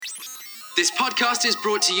This podcast is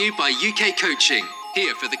brought to you by UK Coaching,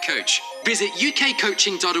 here for the coach. Visit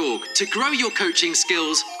ukcoaching.org to grow your coaching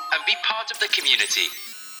skills and be part of the community.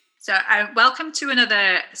 So welcome to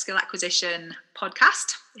another skill acquisition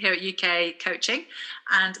podcast here at UK Coaching.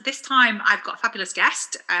 And this time I've got a fabulous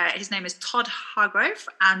guest. His name is Todd Hargrove.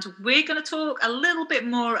 And we're going to talk a little bit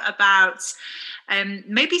more about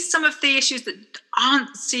maybe some of the issues that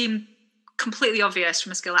aren't seem completely obvious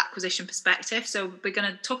from a skill acquisition perspective. So we're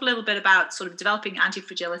going to talk a little bit about sort of developing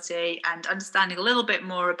anti-fragility and understanding a little bit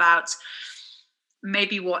more about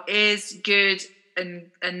maybe what is good and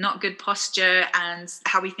not good posture, and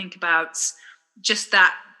how we think about just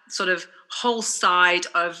that sort of whole side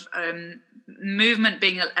of movement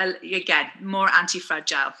being again more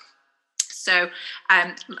anti-fragile. So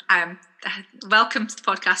welcome to the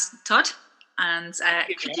podcast, Todd. And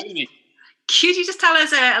could you just tell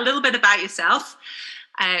us a little bit about yourself?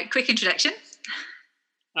 Quick introduction.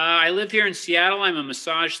 I live here in Seattle. I'm a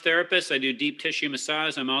massage therapist. I do deep tissue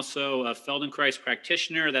massage. I'm also a Feldenkrais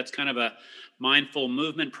practitioner. That's kind of a mindful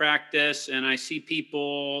movement practice. And I see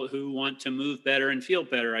people who want to move better and feel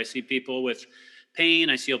better. I see people with pain.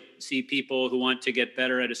 I see people who want to get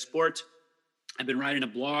better at a sport. I've been writing a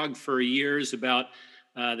blog for years about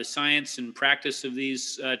the science and practice of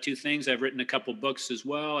these two things. I've written a couple books as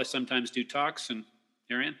well. I sometimes do talks, and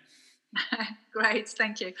here I am. Great,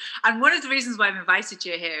 thank you. And one of the reasons why I've invited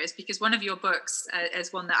you here is because one of your books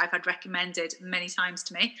is one that I've had recommended many times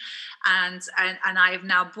to me, and I have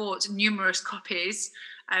now bought numerous copies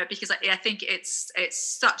because I think it's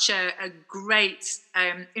such a great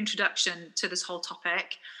introduction to this whole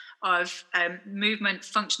topic of movement,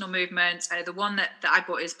 functional movement. The one that I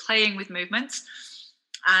bought is Playing with Movement,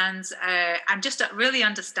 and I'm just really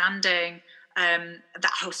understanding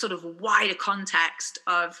that whole sort of wider context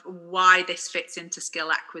of why this fits into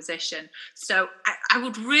skill acquisition. So I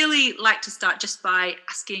would really like to start just by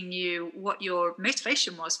asking you what your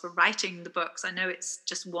motivation was for writing the books. I know it's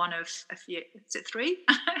just one of a few. Is it three?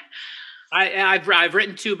 I've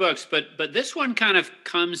written two books, but this one kind of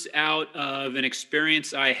comes out of an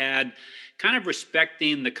experience I had, kind of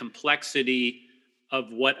respecting the complexity of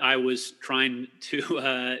what I was trying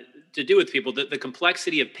to do with people, the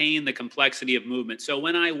complexity of pain, the complexity of movement. So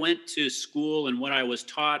when I went to school, and what I was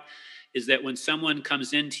taught is that when someone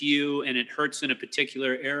comes into you and it hurts in a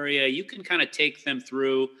particular area, you can kind of take them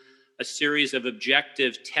through a series of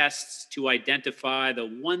objective tests to identify the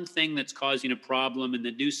one thing that's causing a problem, and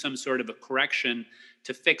then do some sort of a correction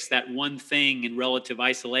to fix that one thing in relative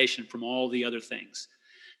isolation from all the other things.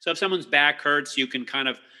 So if someone's back hurts, you can kind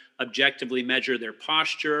of objectively measure their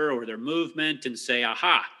posture or their movement and say,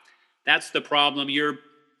 aha, that's the problem. You're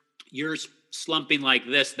slumping like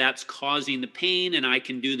this. That's causing the pain, and I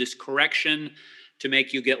can do this correction to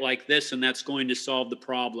make you get like this, and that's going to solve the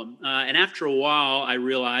problem. And after a while, I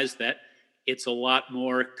realized that it's a lot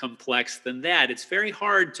more complex than that. It's very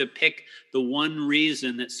hard to pick the one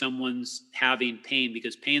reason that someone's having pain,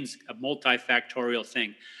 because pain's a multifactorial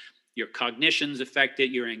thing. Your cognition's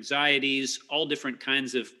affected, your anxieties, all different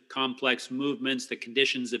kinds of complex movements, the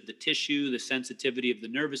conditions of the tissue, the sensitivity of the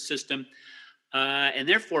nervous system. And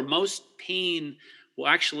therefore, most pain will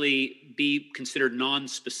actually be considered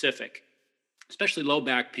non-specific, especially low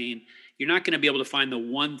back pain. You're not going to be able to find the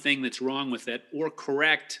one thing that's wrong with it or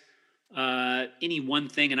correct any one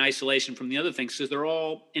thing in isolation from the other things, because they're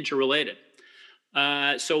all interrelated.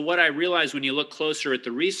 So what I realized when you look closer at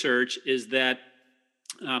the research is that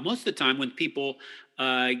most of the time when people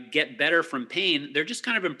get better from pain, they're just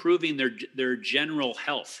kind of improving their general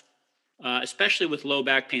health, especially with low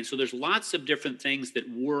back pain. So there's lots of different things that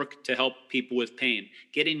work to help people with pain.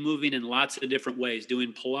 Getting moving in lots of different ways,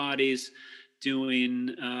 doing Pilates,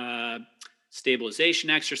 doing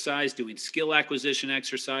stabilization exercise, doing skill acquisition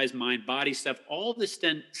exercise, mind-body stuff. All this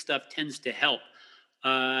stuff tends to help.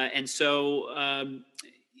 And so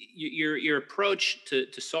your approach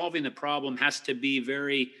to solving the problem has to be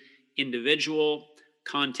very individual,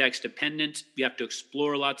 context dependent. You have to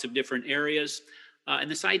explore lots of different areas. And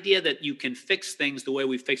this idea that you can fix things the way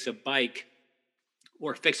we fix a bike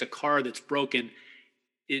or fix a car that's broken,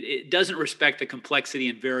 it doesn't respect the complexity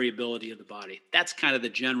and variability of the body. That's kind of the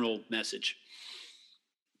general message.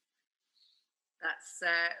 That's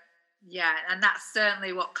and that's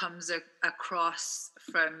certainly what comes across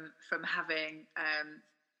from having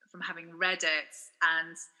read it,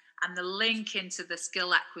 and the link into the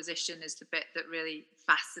skill acquisition is the bit that really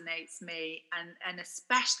fascinates me, and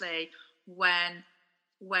especially when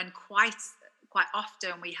quite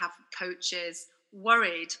often we have coaches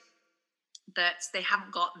worried that they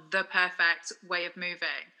haven't got the perfect way of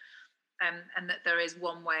moving. and that there is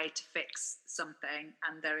one way to fix something,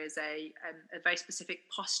 and there is a very specific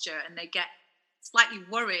posture, and they get slightly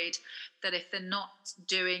worried that if they're not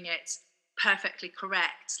doing it perfectly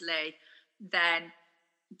correctly, then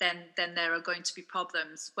there are going to be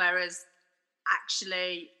problems. Whereas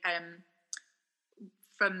actually,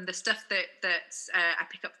 from the stuff that I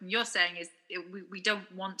pick up from your saying is we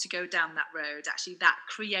don't want to go down that road. Actually, that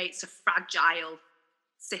creates a fragile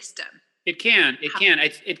system. It can. I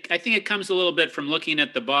think it comes a little bit from looking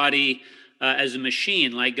at the body as a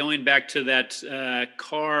machine, like going back to that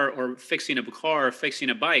car or fixing a car or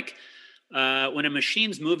fixing a bike. When a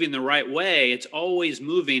machine's moving the right way, it's always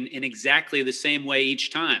moving in exactly the same way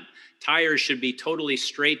each time. Tires should be totally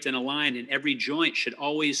straight and aligned, and every joint should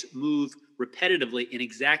always move repetitively in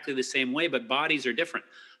exactly the same way, but bodies are different.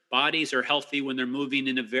 Bodies are healthy when they're moving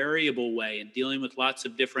in a variable way and dealing with lots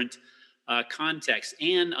of different contexts.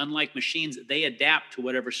 And unlike machines, they adapt to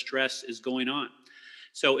whatever stress is going on.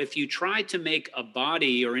 So if you try to make a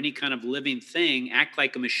body or any kind of living thing act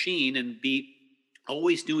like a machine and be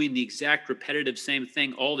always doing the exact repetitive same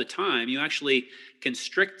thing all the time, you actually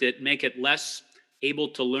constrict it, make it less able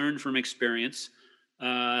to learn from experience,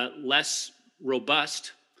 less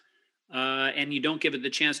robust, and you don't give it the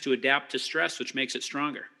chance to adapt to stress, which makes it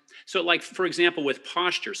stronger. So like, for example, with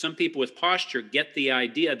posture, some people with posture get the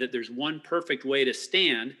idea that there's one perfect way to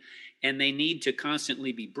stand and they need to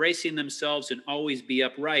constantly be bracing themselves and always be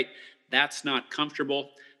upright. That's not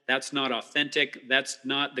comfortable. That's not authentic. That's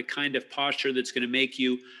not the kind of posture that's going to make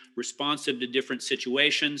you responsive to different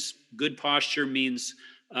situations. Good posture means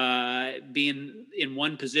being in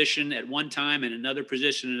one position at one time and another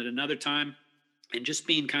position at another time. And just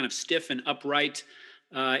being kind of stiff and upright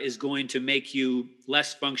is going to make you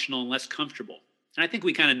less functional and less comfortable. And I think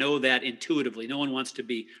we kind of know that intuitively. No one wants to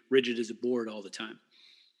be rigid as a board all the time.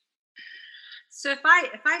 So if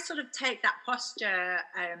I sort of take that posture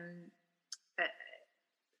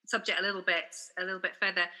subject a little bit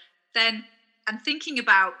further, then I'm thinking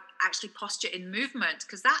about actually posture in movement,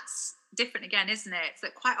 because that's different again, isn't it?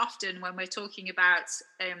 That quite often when we're talking about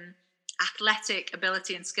athletic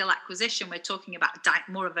ability and skill acquisition, we're talking about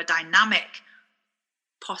more of a dynamic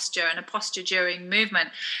posture and a posture during movement.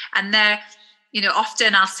 And there,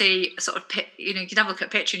 often I'll see sort of, you can have a look at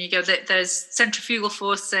a picture and you go that there's centrifugal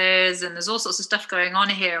forces and there's all sorts of stuff going on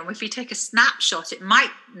here. And if you take a snapshot, it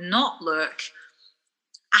might not look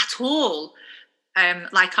at all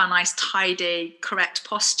like our nice, tidy, correct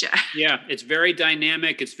posture. Yeah, it's very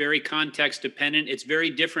dynamic. It's very context dependent. It's very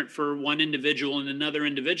different for one individual and another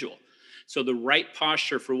individual. So the right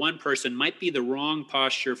posture for one person might be the wrong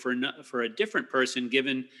posture for a different person,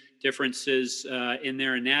 given differences in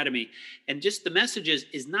their anatomy. And just the message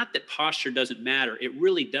is not that posture doesn't matter. It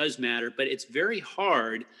really does matter, but it's very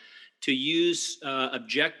hard to use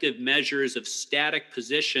objective measures of static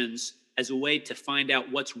positions as a way to find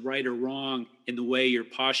out what's right or wrong in the way you're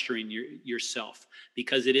posturing yourself,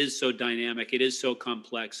 because it is so dynamic, it is so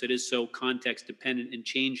complex, it is so context dependent and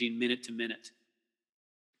changing minute to minute.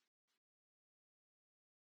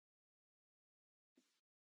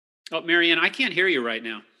 Oh, Marianne, I can't hear you right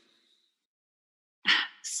now.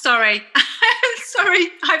 Sorry,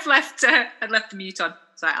 I've left the mute on.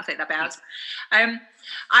 Sorry, I'll take that bit out.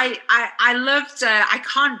 I loved. I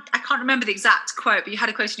can't remember the exact quote, but you had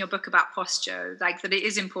a quote in your book about posture, like that it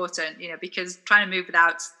is important, because trying to move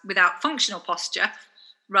without functional posture,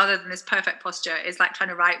 rather than this perfect posture, is like trying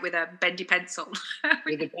to write with a bendy pencil.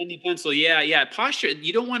 With a bendy pencil, yeah. Posture.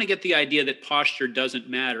 You don't want to get the idea that posture doesn't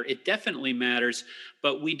matter. It definitely matters,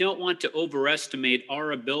 but we don't want to overestimate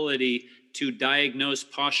our ability to diagnose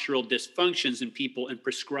postural dysfunctions in people and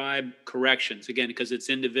prescribe corrections, again, because it's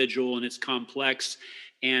individual and it's complex.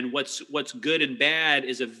 And what's good and bad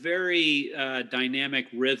is a very dynamic,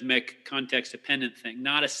 rhythmic, context-dependent thing,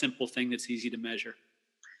 not a simple thing that's easy to measure.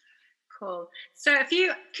 Cool. So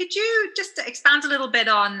could you just expand a little bit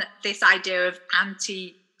on this idea of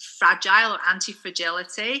anti-fragile or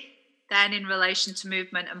anti-fragility then in relation to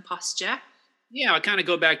movement and posture? Yeah, I'll kind of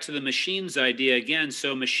go back to the machines idea again.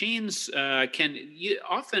 So machines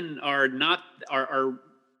often are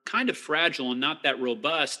kind of fragile and not that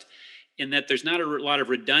robust, in that there's not a lot of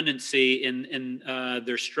redundancy in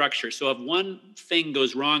their structure. So if one thing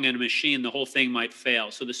goes wrong in a machine, the whole thing might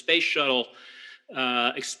fail. So the space shuttle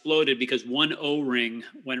exploded because one O-ring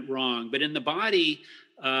went wrong. But in the body,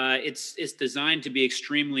 it's designed to be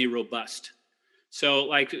extremely robust. So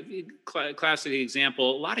like classic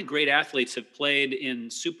example, a lot of great athletes have played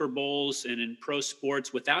in Super Bowls and in pro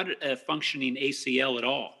sports without a functioning ACL at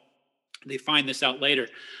all. They find this out later.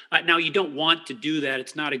 Now, you don't want to do that.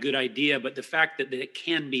 It's not a good idea. But the fact that it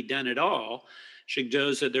can be done at all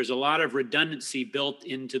shows that there's a lot of redundancy built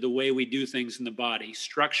into the way we do things in the body,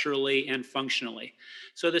 structurally and functionally.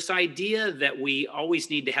 So this idea that we always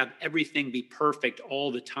need to have everything be perfect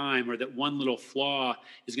all the time, or that one little flaw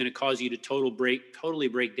is going to cause you to totally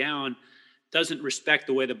break down, doesn't respect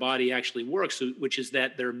the way the body actually works, which is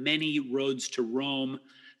that there are many roads to Rome.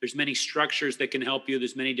 There's many structures that can help you.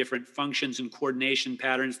 There's many different functions and coordination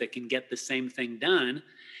patterns that can get the same thing done.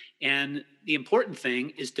 And the important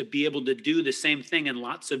thing is to be able to do the same thing in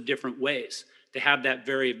lots of different ways, to have that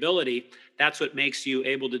variability. That's what makes you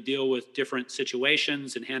able to deal with different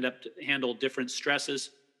situations and handle different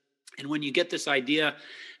stresses. And when you get this idea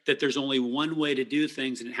that there's only one way to do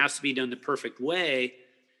things and it has to be done the perfect way,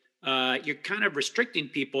 you're kind of restricting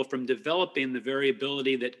people from developing the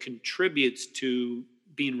variability that contributes to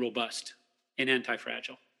being robust and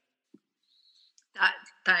anti-fragile.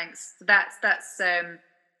 Thanks.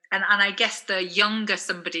 And I guess the younger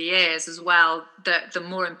somebody is as well, the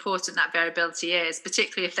more important that variability is,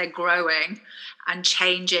 particularly if they're growing and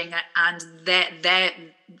changing, and they're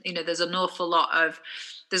there's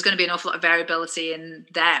going to be an awful lot of variability in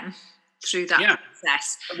them through that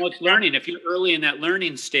process. Well, it's learning. If you're early in that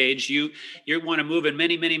learning stage, you want to move in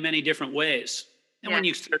many, many, many different ways. And when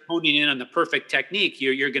you start honing in on the perfect technique,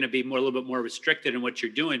 you're going to be a little bit more restricted in what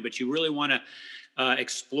you're doing, but you really want to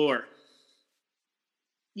explore.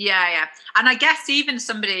 Yeah. And I guess even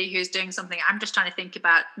somebody who's doing something, I'm just trying to think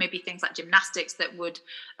about maybe things like gymnastics that would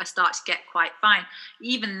start to get quite fine.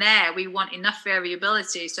 Even there, we want enough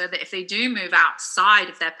variability so that if they do move outside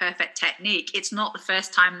of their perfect technique, it's not the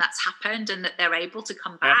first time that's happened, and that they're able to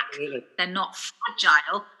come back. Absolutely. They're not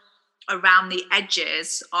fragile around the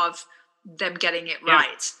edges of them getting it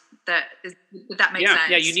right. Would that make sense?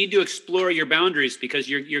 Yeah, you need to explore your boundaries, because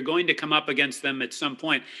you're going to come up against them at some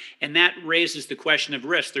point. And that raises the question of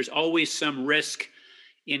risk. There's always some risk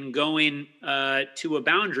in going to a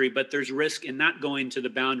boundary, but there's risk in not going to the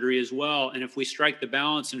boundary as well. And if we strike the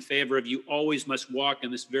balance in favor of you always must walk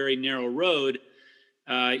in this very narrow road,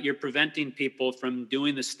 you're preventing people from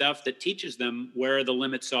doing the stuff that teaches them where the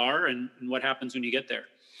limits are and what happens when you get there.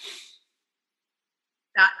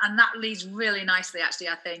 That leads really nicely, actually,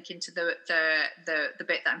 I think, into the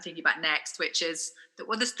bit that I'm thinking about next, which is that,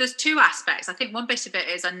 well, there's two aspects. I think one bit of it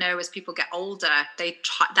is, I know as people get older,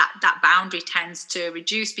 that boundary tends to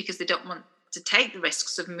reduce because they don't want to take the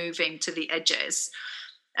risks of moving to the edges.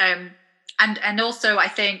 And also, I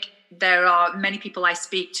think there are many people I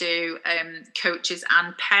speak to, coaches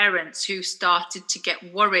and parents, who started to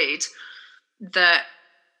get worried that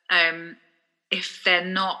if they're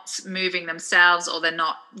not moving themselves, or they're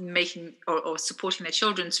not making or supporting their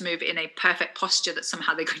children to move in a perfect posture, that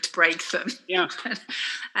somehow they're going to break them. Yeah.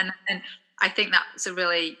 and I think that's a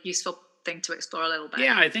really useful thing to explore a little bit.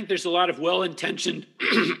 Yeah, I think there's a lot of well-intentioned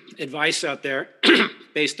advice out there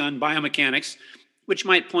based on biomechanics, which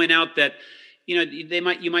might point out that, you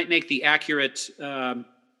might make the accurate,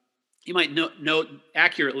 you might note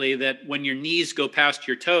accurately that when your knees go past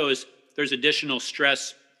your toes, there's additional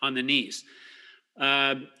stress on the knees.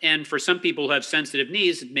 And for some people who have sensitive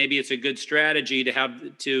knees, maybe it's a good strategy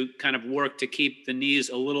to kind of work to keep the knees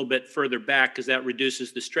a little bit further back, because that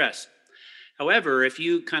reduces the stress. However, if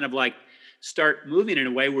you kind of like start moving in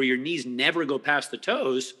a way where your knees never go past the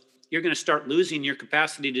toes, you're going to start losing your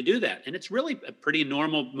capacity to do that. And it's really a pretty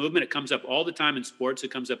normal movement. It comes up all the time in sports.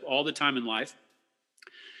 It comes up all the time in life.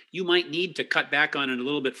 You might need to cut back on it a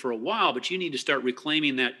little bit for a while, but you need to start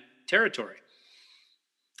reclaiming that territory.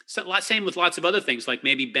 So, same with lots of other things, like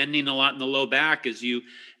maybe bending a lot in the low back as you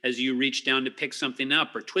reach down to pick something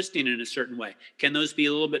up, or twisting in a certain way. Can those be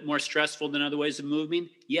a little bit more stressful than other ways of moving?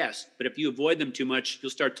 Yes, but if you avoid them too much, you'll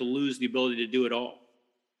start to lose the ability to do it all.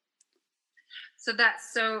 So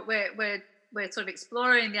we're sort of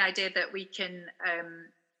exploring the idea that we can,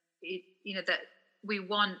 that we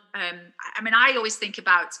want. I always think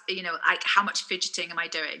about, like, how much fidgeting am I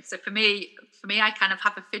doing? So for me, I kind of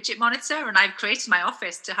have a fidget monitor, and I've created my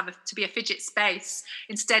office to be a fidget space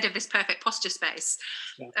instead of this perfect posture space,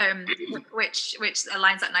 which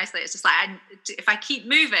aligns that nicely. It's just like, if I keep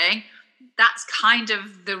moving, that's kind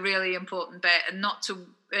of the really important bit, and not to.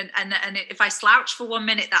 And if I slouch for 1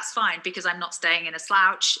 minute, that's fine, because I'm not staying in a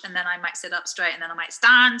slouch, and then I might sit up straight, and then I might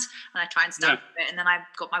stand, and I try and stand a bit, and then I've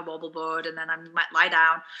got my wobble board, and then I might lie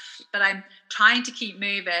down. But I'm trying to keep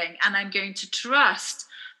moving, and I'm going to trust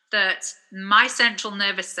that my central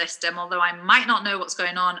nervous system, although I might not know what's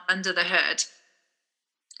going on under the hood,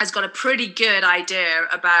 has got a pretty good idea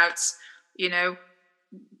about,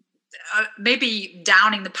 maybe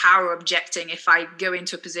downing the power objecting if I go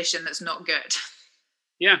into a position that's not good.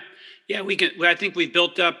 Yeah. Yeah, we can. Well, I think we've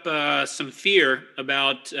built up some fear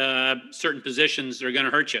about certain positions that are going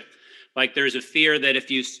to hurt you. Like there's a fear that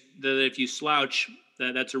if you slouch,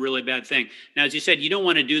 that's a really bad thing. Now, as you said, you don't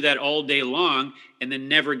want to do that all day long and then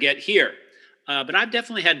never get here. But I've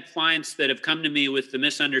definitely had clients that have come to me with the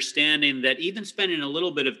misunderstanding that even spending a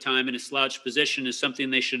little bit of time in a slouched position is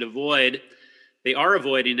something they should avoid. They are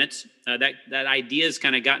avoiding it. That idea has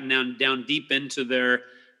kind of gotten down deep into their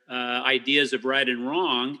ideas of right and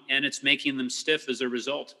wrong, and it's making them stiff as a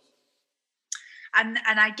result. And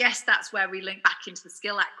I guess that's where we link back into the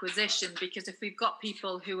skill acquisition, because if we've got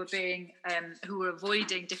people who are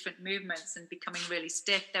avoiding different movements and becoming really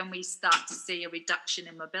stiff, then we start to see a reduction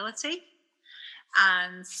in mobility,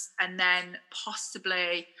 and then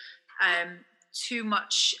possibly too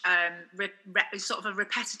much sort of a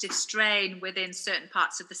repetitive strain within certain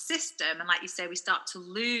parts of the system. And like you say, we start to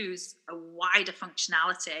lose a wider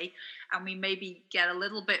functionality, and we maybe get a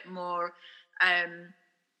little bit more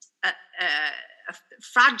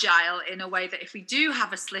fragile in a way that if we do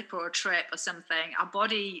have a slip or a trip or something, our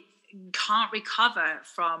body can't recover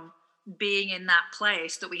from being in that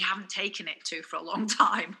place that we haven't taken it to for a long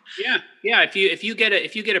time. Yeah. If you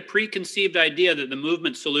get a preconceived idea that the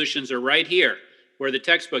movement solutions are right here where the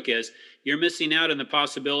textbook is, you're missing out on the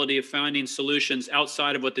possibility of finding solutions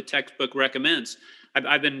outside of what the textbook recommends.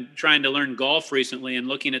 I've been trying to learn golf recently and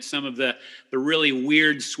looking at some of the really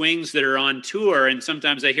weird swings that are on tour. And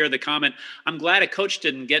sometimes I hear the comment, I'm glad a coach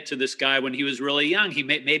didn't get to this guy when he was really young.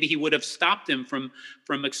 Maybe he would have stopped him from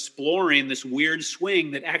exploring this weird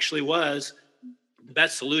swing that actually was the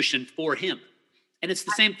best solution for him. And it's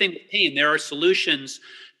the same thing with pain. There are solutions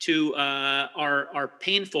to our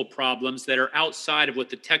painful problems that are outside of what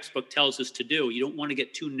the textbook tells us to do. You don't want to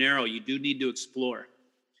get too narrow. You do need to explore.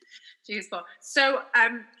 Useful. So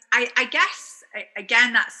I guess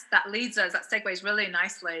again that segues really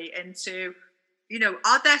nicely into,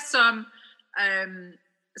 are there some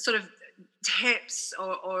sort of tips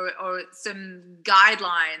or some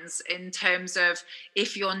guidelines in terms of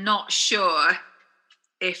if you're not sure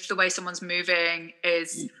if the way someone's moving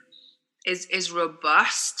is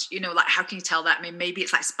robust, like how can you tell that? I mean, maybe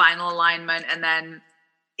it's like spinal alignment, and then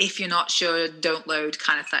if you're not sure, don't load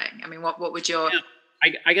kind of thing. I mean, what would your... Yeah.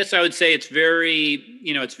 I guess I would say it's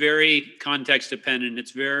very context dependent. It's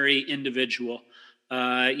very individual.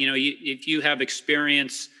 If you have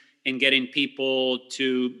experience in getting people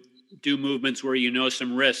to do movements where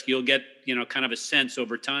some risk, you'll get kind of a sense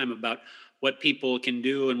over time about what people can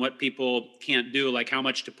do and what people can't do, like how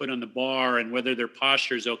much to put on the bar and whether their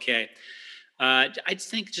posture is okay. I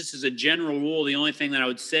think just as a general rule, the only thing that I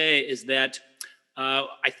would say is that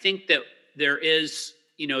I think that there is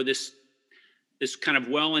this kind of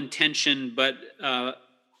well-intentioned but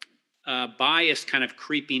bias kind of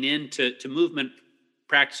creeping into movement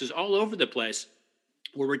practices all over the place,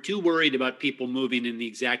 where we're too worried about people moving in the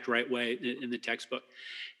exact right way in the textbook.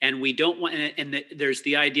 And we don't want, and there's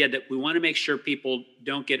the idea that we want to make sure people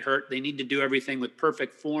don't get hurt. They need to do everything with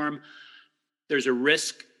perfect form. There's a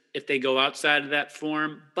risk if they go outside of that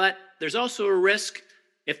form, but there's also a risk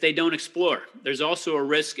if they don't explore. There's also a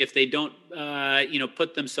risk if they don't,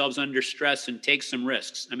 put themselves under stress and take some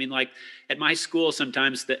risks. I mean, like at my school,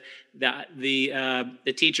 sometimes the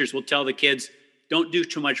teachers will tell the kids, don't do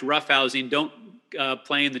too much roughhousing, don't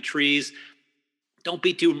play in the trees, don't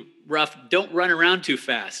be too rough, don't run around too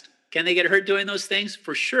fast. Can they get hurt doing those things?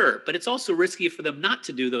 For sure. But it's also risky for them not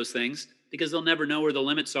to do those things because they'll never know where the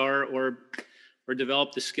limits are or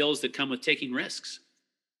develop the skills that come with taking risks.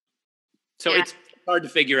 So It's hard to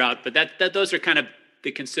figure out, but that those are kind of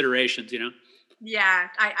the considerations, Yeah,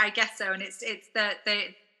 I guess so. And it's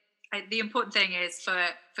the important thing is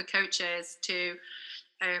for coaches to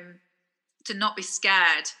not be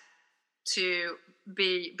scared to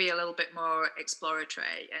be a little bit more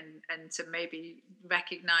exploratory and to maybe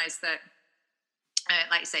recognize that,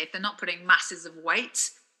 like you say, if they're not putting masses of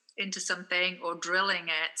weight into something or drilling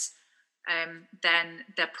it, then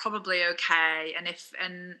they're probably okay. And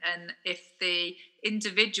if the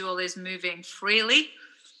individual is moving freely,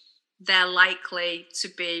 they're likely to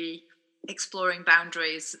be exploring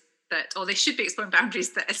boundaries they should be exploring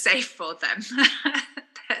boundaries that are safe for them.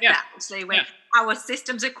 Actually, our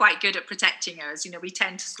systems are quite good at protecting us. We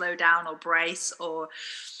tend to slow down or brace or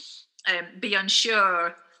be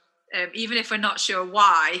unsure, even if we're not sure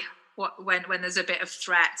why. When there's a bit of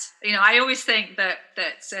threat, I always think that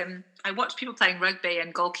I watch people playing rugby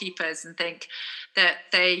and goalkeepers and think that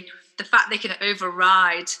the fact they can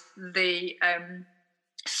override the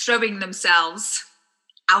throwing themselves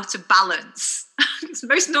out of balance.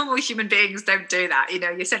 Most normal human beings don't do that.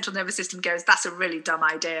 Your central nervous system goes, that's a really dumb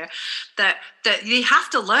idea. That you have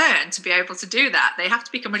to learn to be able to do that. They have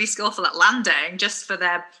to become really skillful at landing just for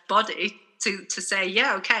their body to say,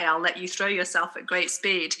 yeah, okay, I'll let you throw yourself at great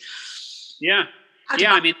speed. Yeah.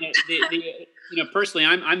 Yeah. I mean, personally,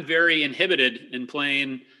 I'm very inhibited in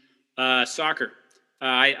playing soccer.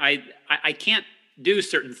 I can't do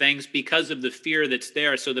certain things because of the fear that's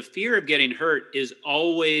there. So the fear of getting hurt is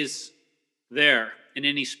always there in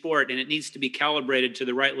any sport, and it needs to be calibrated to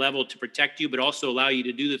the right level to protect you, but also allow you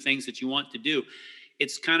to do the things that you want to do.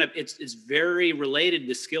 It's very related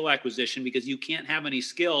to skill acquisition, because you can't have any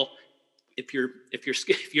skill if you're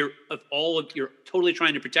totally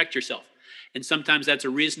trying to protect yourself. And sometimes that's a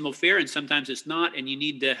reasonable fear, and sometimes it's not, and you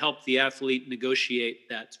need to help the athlete negotiate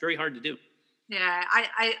that. It's very hard to do. Yeah,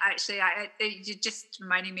 you just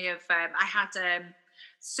reminding me of, I had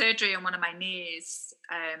surgery on one of my knees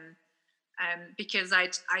because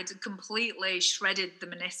I'd completely shredded the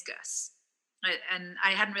meniscus. And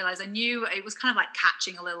I hadn't realized. I knew it was kind of like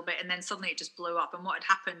catching a little bit, and then suddenly it just blew up. And what had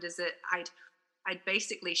happened is that I'd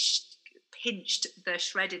basically pinched the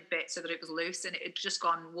shredded bit so that it was loose, and it had just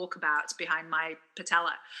gone walkabout behind my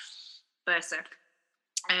patella bursa.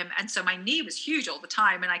 And so my knee was huge all the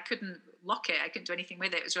time, and I couldn't lock it. I couldn't do anything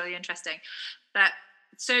with it. It was really interesting. But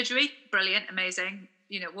surgery, brilliant, amazing.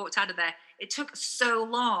 Walked out of there. It took so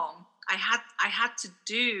long. I had to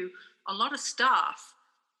do a lot of stuff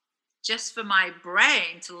just for my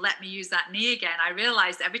brain to let me use that knee again. I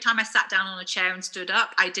realized every time I sat down on a chair and stood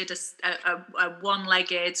up, I did a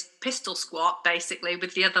one-legged pistol squat, basically,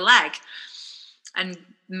 with the other leg. And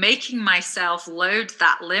making myself load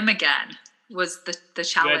that limb again was the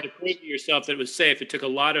challenge. You had to prove to yourself that it was safe. It took a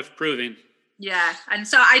lot of proving. Yeah, and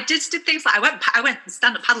so I did things like I went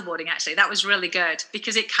stand-up paddleboarding, actually. That was really good,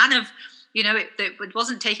 because it kind of, it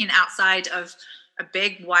wasn't taking outside of a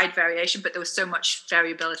big, wide variation, but there was so much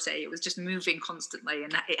variability. It was just moving constantly,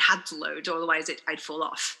 and it had to load, otherwise I'd fall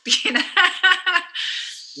off.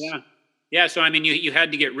 Yeah. So I mean, you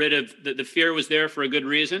had to get rid of the fear was there for a good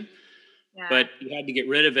reason, but you had to get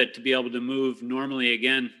rid of it to be able to move normally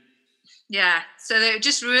again. Yeah, so it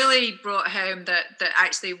just really brought home that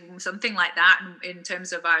actually something like that, in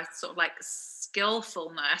terms of our sort of like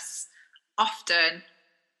skillfulness, often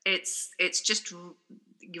it's just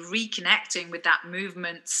reconnecting with that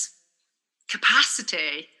movement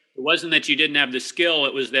capacity. It wasn't that you didn't have the skill;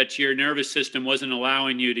 it was that your nervous system wasn't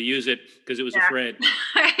allowing you to use it because it was afraid.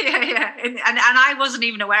 yeah, and I wasn't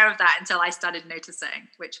even aware of that until I started noticing,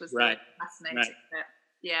 which was fascinating. Right.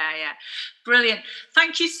 Yeah, brilliant.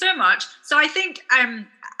 Thank you so much. So I think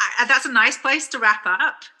that's a nice place to wrap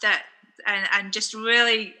up. That and just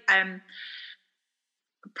really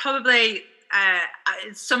probably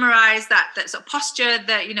summarize that sort of posture.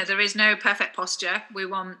 That there is no perfect posture. We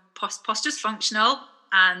want posture's functional,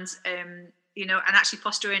 and and actually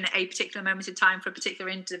posture in a particular moment in time for a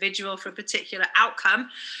particular individual, for a particular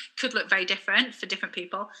outcome, could look very different for different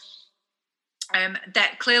people.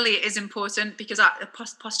 That clearly is important, because our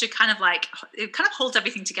posture kind of holds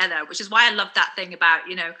everything together, which is why I love that thing about,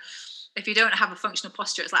 if you don't have a functional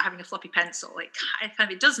posture, it's like having a floppy pencil.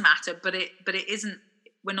 It does matter, but it isn't.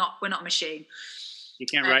 We're not a machine. You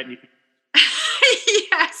can't write anything.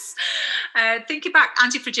 Yes. Thinking about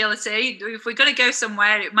anti-fragility, if we're going to go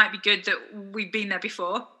somewhere, it might be good that we've been there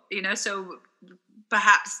before, so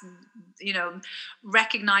perhaps,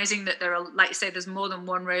 recognizing that there are, like you say, there's more than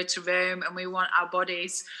one road to Rome, and we want our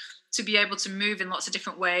bodies to be able to move in lots of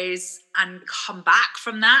different ways and come back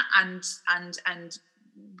from that and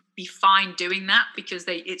be fine doing that, because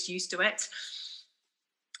it's used to it.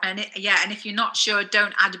 And if you're not sure,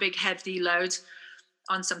 don't add a big heavy load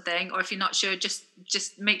on something, or if you're not sure, just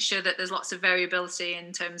make sure that there's lots of variability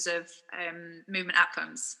in terms of movement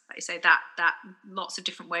outcomes. Like you say, that lots of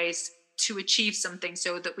different ways to achieve something,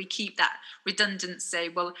 so that we keep that redundancy.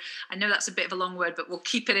 Well, I know that's a bit of a long word, but we'll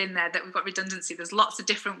keep it in there, that we've got redundancy. There's lots of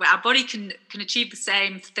different ways. Our body can achieve the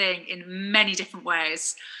same thing in many different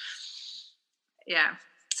ways. Yeah.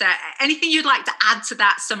 So anything you'd like to add to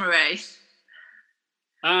that summary?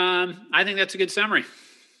 I think that's a good summary.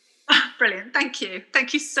 Brilliant. Thank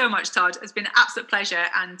you so much, Todd. It's been an absolute pleasure,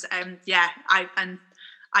 and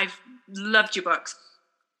I've loved your books.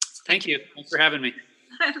 So thank you. Thanks for having me.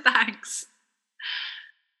 Thanks.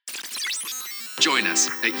 Join us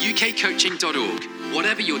at ukcoaching.org.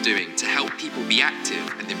 Whatever you're doing to help people be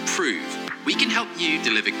active and improve, we can help you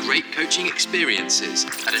deliver great coaching experiences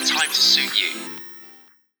at a time to suit you.